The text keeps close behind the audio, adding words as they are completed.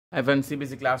Hi friends,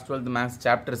 CBSE class 12th maths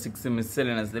chapter 6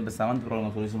 miscellaneous. இப்போ 7th problem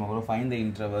solution பார்க்குறோம். Find the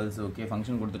intervals. Okay,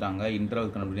 function கொடுத்துட்டாங்க. Interval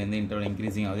கண்டுபிடிக்க எந்த interval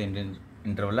increasing ஆகுது எந்த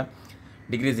interval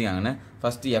decreasing ஆகுதுன்னு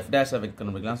first f dash of x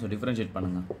கண்டுபிடிக்கலாம். So differentiate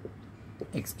பண்ணுங்க.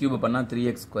 x cube பண்ணா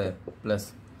 3x square plus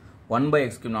 1 by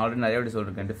x cube. நான் ஆல்ரெடி நிறைய வாட்டி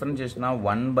சொல்லிருக்கேன். டிஃபரன்ஷியேஷனா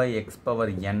 1 by x power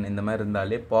n இந்த மாதிரி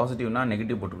இருந்தாலே பாசிட்டிவ்னா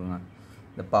நெகட்டிவ் போட்டுக்கோங்க.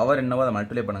 இந்த பவர் என்னவோ அதை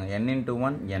மல்டிப்ளை பண்ணுங்க. n into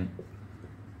 1 n.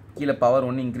 கீழே பவர்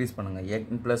 1 இன்க்ரீஸ் பண்ணுங்க.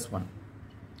 n plus 1.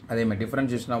 அதே மாதிரி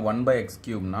டிஃபரன்ஷியேஷனா 1 by x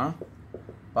cube னா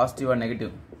பாசிட்டிவா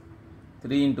நெகட்டிவ்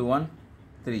 3 into 1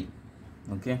 3.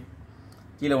 ஓகே,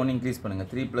 கீழே 1 இன்க்ரீஸ் பண்ணுங்க.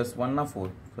 3 plus 1 னா 4.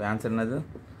 ஸோ ஆன்சர் என்னது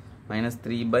minus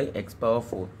 3 by x power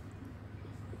 4.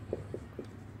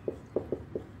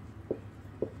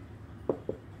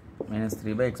 minus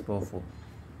 3 by x power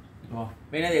 4.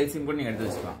 வேணா எல்சிஎம் கூட நீங்கள் எடுத்து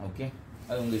வச்சுக்கலாம். ஓகே,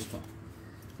 அது உங்கள் இஷ்டம்.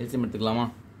 எல்சிஎம் எடுத்துக்கலாமா?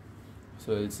 ஸோ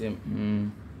எல்சிஎம்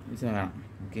வேணாம்.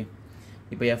 ஓகே,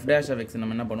 இப்போ f dash of x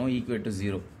நம்ம என்ன பண்ணுவோம்? equal to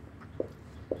 0.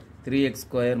 3x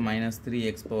square minus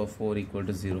 3x power 4 equal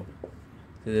to 0.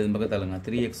 இது பக்கத்து தள்ளுங்க.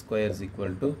 3x square is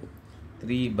equal to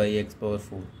 3 by x power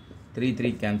 4.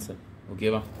 3 cancel.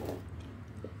 ஓகேவா?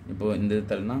 இப்போ இந்த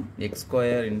தள்ளுனா x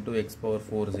square into x power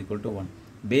 4 is equal to 1.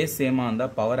 Base சேமாக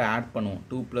இருந்தால் பவரை ஆட் பண்ணுவோம்.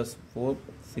 2 plus 4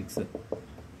 6.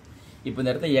 இப்போ இந்த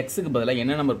இடத்துல எக்ஸுக்கு பதிலாக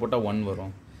என்ன நம்பர் போட்டால் 1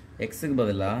 வரும்? எக்ஸுக்கு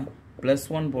பதிலாக ப்ளஸ்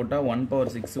 1 போட்டால் 1 power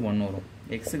 6 1 வரும்.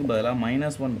 எக்ஸுக்கு பதிலாக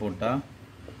மைனஸ் 1 போட்டால்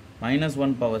மைனஸ்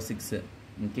 1 power 6.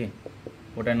 ஓகே,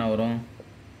 போட்டால் என்ன வரும்?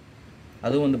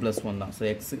 அதுவும் வந்து ப்ளஸ் 1 தான். ஸோ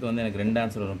எக்ஸுக்கு வந்து எனக்கு ரெண்டு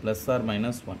ஆன்சர் வரும், ப்ளஸ் ஆர்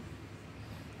மைனஸ் 1.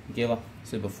 ஓகேவா?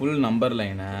 ஸோ இப்போ ஃபுல் நம்பர்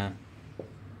லைனை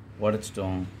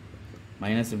உடச்சிட்டோம்.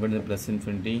 மைனஸ் இப்போ ப்ளஸ்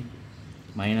இன்ஃபினிட்டி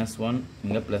minus 1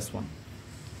 இங்கே plus 1.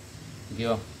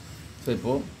 ஓகேவா? ஸோ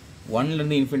இப்போது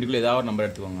 1லேருந்து இன்ஃபினிட்டிக்குள்ளே ஏதாவது ஒரு நம்பர்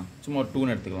எடுத்துக்கோங்க. சும்மா ஒரு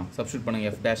 2ன்னு எடுத்துக்கலாம். சப்ஸ்டியூட்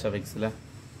பண்ணுங்கள் f dash of xல.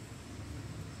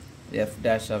 f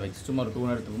dash of x சும்மா ஒரு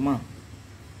 2ன்னு எடுத்துக்குமா?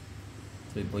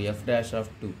 ஸோ இப்போது f dash of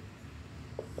 2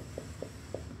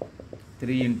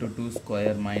 3 into 2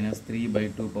 square minus 3 by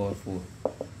 2 power 4.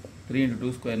 3 into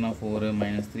 2 square na 4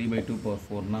 minus 3 by 2 power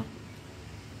 4 na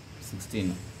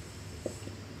 16.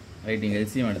 Right, இங்கே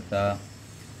எல்சிஎம் எடுத்தா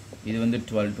இது வந்து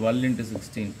 12 into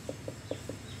 16.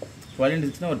 12 into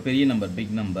 16 ஒரு பெரிய நம்பர்,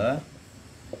 பிக் நம்பர்,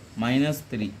 minus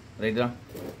 3 ரைட்டா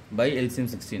by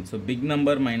LCM 16. So big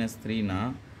number minus 3னா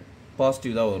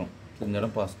positive தான் வரும். இந்த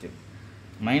இடம் பாசிட்டிவ்.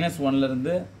 minus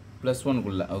 1லேருந்து plus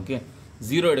 1குள்ளே. ஓகே,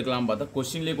 0 எடுக்கலாம் பார்த்தா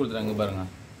கொஸ்டின்லேயே கொடுத்துறாங்க பாருங்கள்.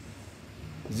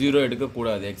 0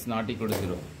 எடுக்கக்கூடாது, X not equal to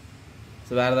 0.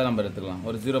 So வேறு ஏதாவது நம்பர் எடுத்துக்கலாம்.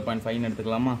 ஒரு 0.5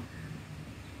 எடுத்துக்கலாமா?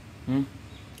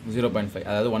 0.5,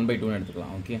 அதாவது 1/2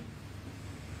 எடுத்துக்கலாம். ஓகே,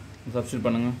 சப்ஸ்டியூட்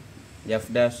பண்ணுங்கள். f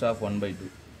dash of 1/2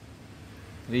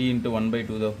 3 into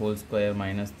 1/2 the whole square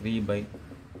minus 3 by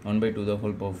 1/2 the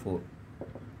whole power 4.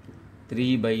 3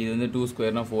 by இது வந்து 2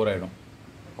 square 4 ஆகிடும்.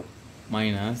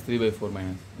 மைனஸ் 3/4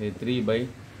 மைனஸ் இது 3 by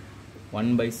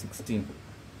 1/16.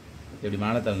 எப்படி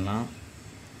மேலே தள்ளனா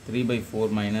 3/4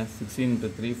 மைனஸ் 16 into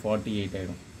 3 48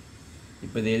 ஆகிடும்.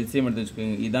 இப்போ இது எல்சிஎம் எடுத்து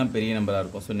வச்சுக்கோங்க. இதுதான் பெரிய நம்பராக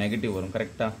இருக்கும். ஸோ நெகட்டிவ் வரும்.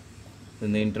 கரெக்டாக?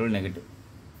 இந்த இன்டர்வல் நெகட்டிவ்.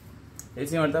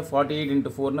 எல்சிஎம் எடுத்தால் 48 into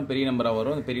 4னா பெரிய நம்பராக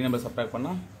வரும். அந்த பெரிய நம்பர் சப்ட்ராக்ட்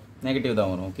பண்ணால் நெகட்டிவ்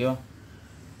தான் வரும். ஓகேவா?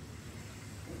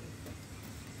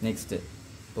 நெக்ஸ்ட்டு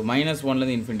இப்போ மைனஸ்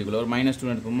 1லேருந்து இன்ஃபினிட்டிக்குள்ளே ஒரு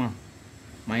 -2 எடுப்போமா?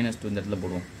 -2 இந்த இடத்துல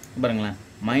போடுவோம். பாருங்களேன்,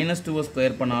 -2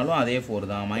 ஸ்கொயர் பண்ணாலும் அதே 4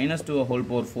 தான். -2 ஹோல்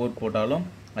பவர் 4 போட்டாலும்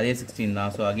அதே 16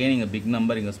 தான். ஸோ அகெயின் இங்கே பிக்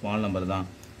நம்பர், இங்கே ஸ்மால் நம்பர் தான்.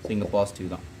 ஸோ இங்கே பாசிட்டிவ்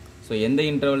தான். ஸோ எந்த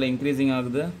இன்டர்வலில் இன்க்ரீசிங்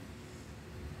ஆகுது?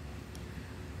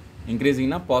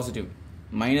 இன்க்ரீசிங்னா பாசிட்டிவ்.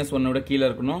 -1 விட கீழே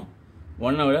இருக்கணும்,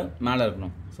 1 விட மேலே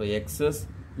இருக்கணும். ஸோ எக்ஸஸ்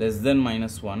லெஸ் தென்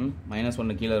 -1,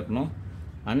 -1 கீழே இருக்கணும்,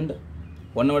 அண்ட்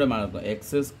 1 விட மேலே இருக்கும்.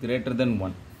 Excess greater than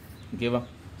 1. ஓகேவா?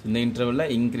 இந்த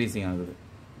இன்டர்வலில் இன்க்ரீசிங் ஆகுது.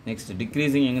 நெக்ஸ்ட்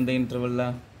டிக்ரீசிங் எந்த இன்டர்வலில்?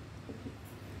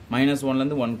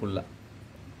 -1லேருந்து 1குள்ளே.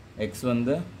 எக்ஸ்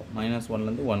வந்து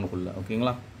 -1லேருந்து 1குள்ளே.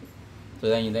 ஓகேங்களா? ஸோ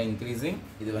இதான் இன்க்ரீசிங்,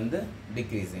 இது வந்து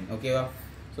டிக்ரீசிங். ஓகேவா?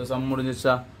 ஸோ சம்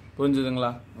முடிஞ்சிச்சா?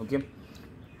 புரிஞ்சுதுங்களா? ஓகே,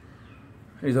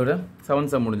 இதோட 7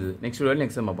 சம் முடிஞ்சுது. நெக்ஸ்ட் வீடியோ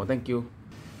நெக்ஸ்ட் சம் பார்ப்போம். தேங்க்யூ.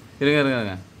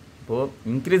 இருங்க. இப்போது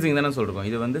இன்க்ரீசிங் தானே சொல்கிறோம்.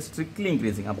 இது வந்து ஸ்ட்ரிக்ட்லி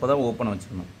இன்க்ரீசிங். அப்போ தான் ஓப்பன்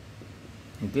வச்சுக்கணும்.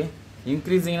 ஓகே,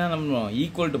 இன்க்ரீசிங்னா நம்ம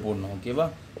ஈக்குவல் டு போடணும். ஓகேவா?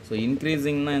 ஸோ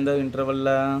இன்க்ரீசிங்னா எந்த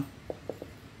இன்டர்வலில்?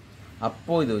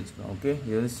 அப்போது இது வச்சுக்கணும். ஓகே,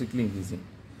 இது வந்து strictly increasing.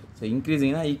 So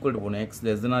இன்க்ரீசிங்னா equal to போடணும். X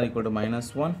less than R equal to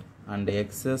 -1 and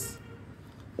excess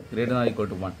greater or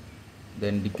equal to 1.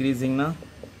 Then டிக்ரீசிங்னா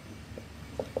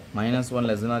 -1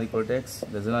 less than R equal to X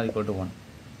less than R equal to 1.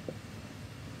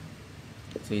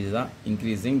 So இதுதான்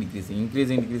increasing decreasing.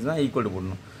 Degrees தான் equal to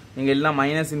போடணும். நீங்கள் எல்லாம் -∞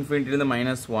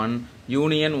 -1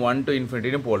 union 1 to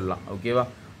 ∞ போடலாம். ஓகேவா?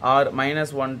 R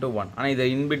 -1 to 1. ஆனால் இது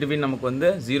in between நமக்கு வந்து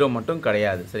 0 மட்டும்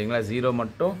கிடையாது. சரிங்களா? 0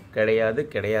 மட்டும் கிடையாது.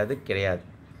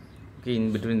 ஓகே இன்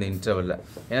பிட்வீன் இந்த இன்டர்வலில்.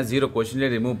 ஏன்னா 0 கொஷின்லேயே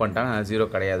ரிமூவ் பண்ணிட்டாங்க, 0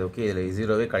 கிடையாது. ஓகே இதில்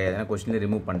 0வே கிடையாது, ஏன்னா கொஷின்லேயே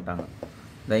ரிமூவ் பண்ணிட்டாங்க.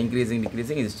 இந்த இன்க்ரீசிங்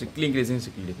டிக்ரீசிங் இது ஸ்ட்ரிக்ட்லி இன்க்ரீசிங்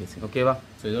ஸ்ட்ரிக்ட்லி டிக்ரீசிங். ஓகேவா?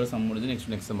 ஸோ இதோட சம் முடிஞ்சு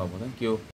நெக்ஸ்ட் சம் பார்ப்போம். Thank you.